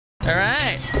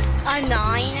Alright. I'm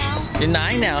 9 now. You're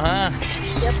 9 now, huh?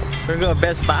 Yep. We're gonna go to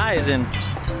Best Buys and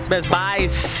look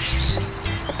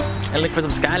for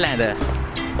some Skylander.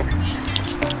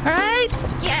 Alright?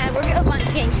 Yeah, we're gonna buy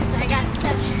games since I got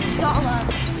 $70.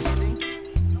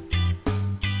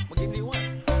 What game do you want?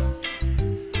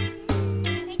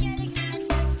 Hey, Daddy,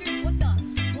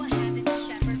 what happened,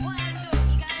 Shepherd? What happened to him?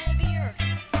 He got a beer.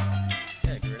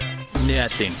 Yeah, give it up.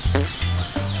 Nothing.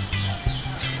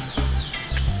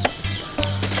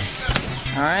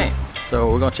 Alright, so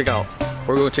we're gonna check out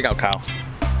Kyle.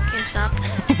 GameStop.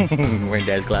 Wearing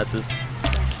dad's glasses.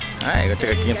 Alright, go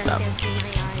check out GameStop.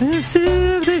 GameStop. Let's see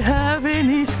if they have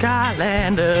any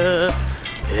Skylander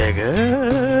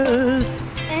figures.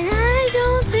 And I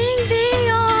don't think they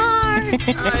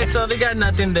are. Alright, so they got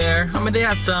nothing there. I mean, they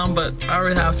had some, but I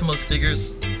already have some of those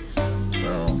figures.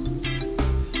 So,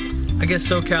 I guess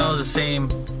SoCal has the same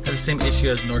issue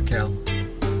as NorCal.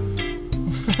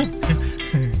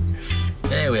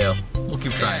 Hey, we'll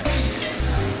keep trying.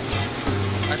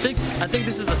 I think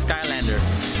this is a Skylander.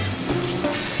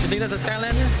 You think that's a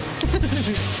Skylander?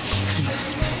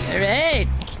 Alright,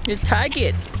 your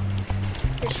target.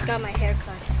 Just got my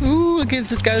haircut. Ooh, look at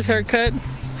this guy's haircut.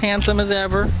 Handsome as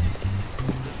ever.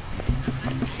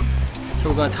 So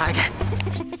we're gonna target.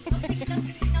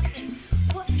 Nothing.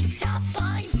 What? Stop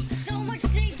buying so much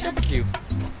things. Thank you.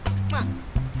 Come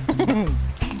on.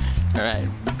 Alright,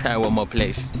 try one more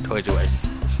place. Toys R Us.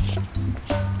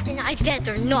 And I bet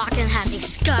they're not gonna have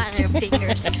these Skylander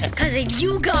figures because of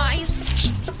you guys.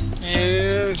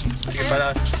 Yeah.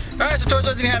 Alright, so Toys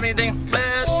R Us didn't have anything.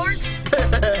 Yours?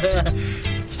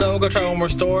 So we'll go try one more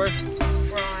store.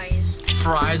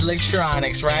 Fries.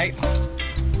 Electronics, right?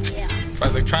 Yeah.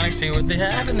 Fry's Electronics, see what they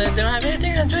have, and then they don't have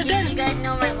anything. That's right there. You guys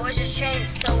know my voice has changed,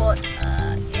 so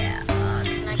yeah.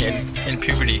 Can I get In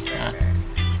puberty.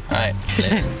 Alright.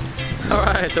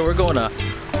 Alright, so we're going to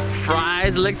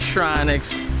Fry's Electronics.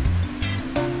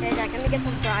 Hey, Dad, can we get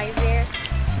some fries there?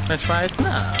 French fries?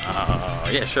 No.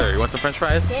 Yeah, sure. You want some French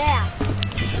fries? Yeah.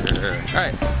 Sure.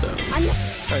 Alright, so.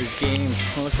 Alright, games.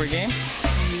 Wanna look for a game? Yeah,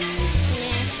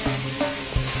 sure.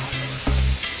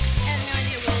 I have no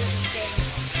idea what is this game.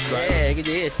 Yeah, look at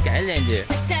this. Skylander.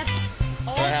 Except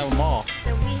all I have them all.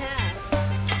 that we have.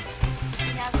 We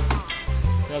have them all.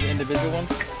 You have the individual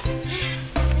ones? We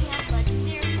have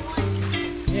legendary ones.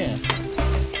 Yeah.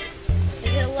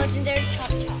 Is it legendary chop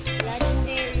chop?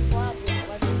 Legendary blah blah.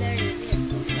 Legendary this.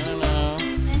 I don't know.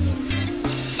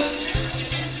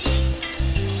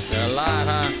 There are a lot,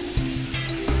 huh?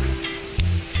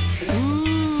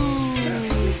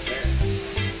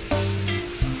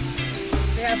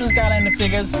 They have some Skylander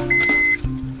figures.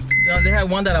 They had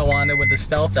one that I wanted with the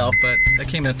stealth elf, but that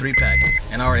came in a 3-pack,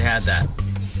 and I already had that.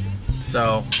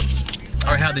 So, I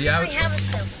already had the. We already have a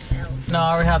stealth. No,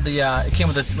 I already have the. It came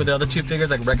with the other 2 figures,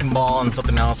 like Wrecking Ball and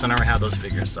something else, and I already have those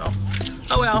figures. So,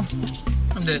 oh well,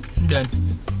 I'm dead. I'm done.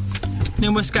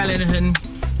 No more Skylander hunting.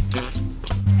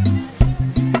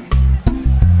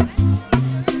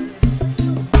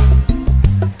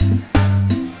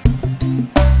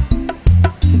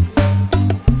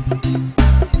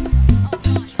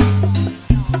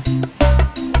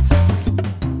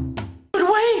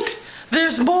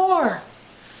 There's more!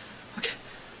 Okay.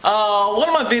 One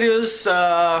of my videos,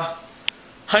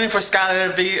 Hunting for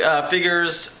Skylander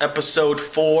Figures, episode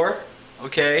 4,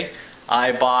 okay?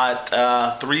 I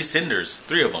bought 3 cinders,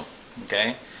 3 of them,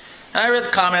 okay? And I read the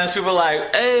comments, people were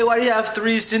like, hey, why do you have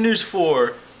 3 cinders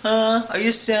for? Are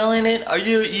you selling it? Are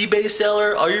you an eBay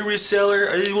seller? Are you a reseller?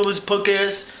 Are you one of those punk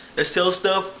ass that sell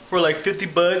stuff for like 50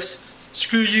 bucks?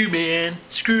 Screw you, man.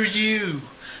 Screw you.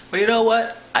 But you know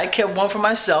what? I kept one for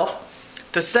myself.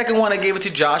 The second one I gave it to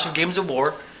Josh of Games of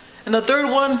War. And the third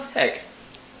one, hey,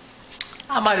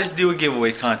 I might just do a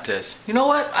giveaway contest. You know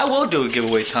what? I will do a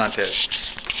giveaway contest.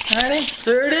 Alrighty,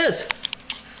 so there it is.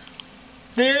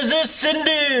 There's the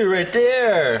cinder right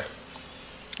there.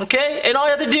 Okay, and all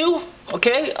you have to do,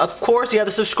 okay, of course you have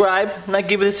to subscribe. I'm not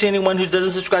giving this to anyone who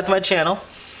doesn't subscribe to my channel.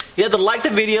 You have to like the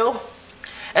video.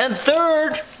 And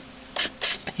third,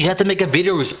 you have to make a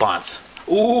video response.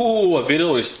 Ooh, a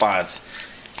video response.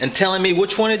 And telling me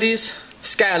which one of these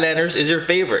Skylanders is your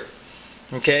favorite.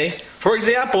 Okay? For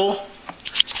example,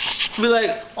 be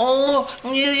like, oh,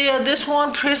 yeah, this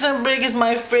one, Prison Break, is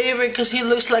my favorite because he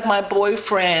looks like my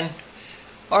boyfriend.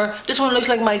 Or, this one looks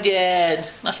like my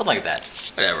dad. Not something like that.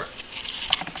 Whatever.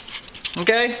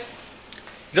 Okay?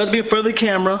 You don't have to be in front of the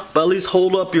camera, but at least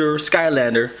hold up your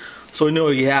Skylander so we know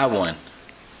you have one.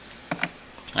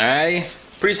 Alright?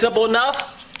 Pretty simple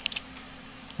enough.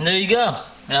 And there you go.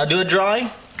 And I'll do a drawing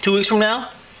 2 weeks from now.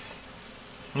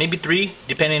 Maybe 3,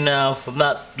 depending if I'm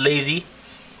not lazy.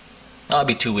 I'll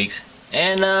be 2 weeks.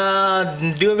 And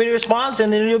do a video response,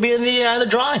 and then you'll be in the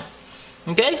drawing.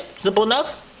 Okay? Simple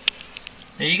enough.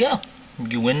 There you go.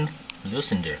 You win a little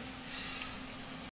cinder.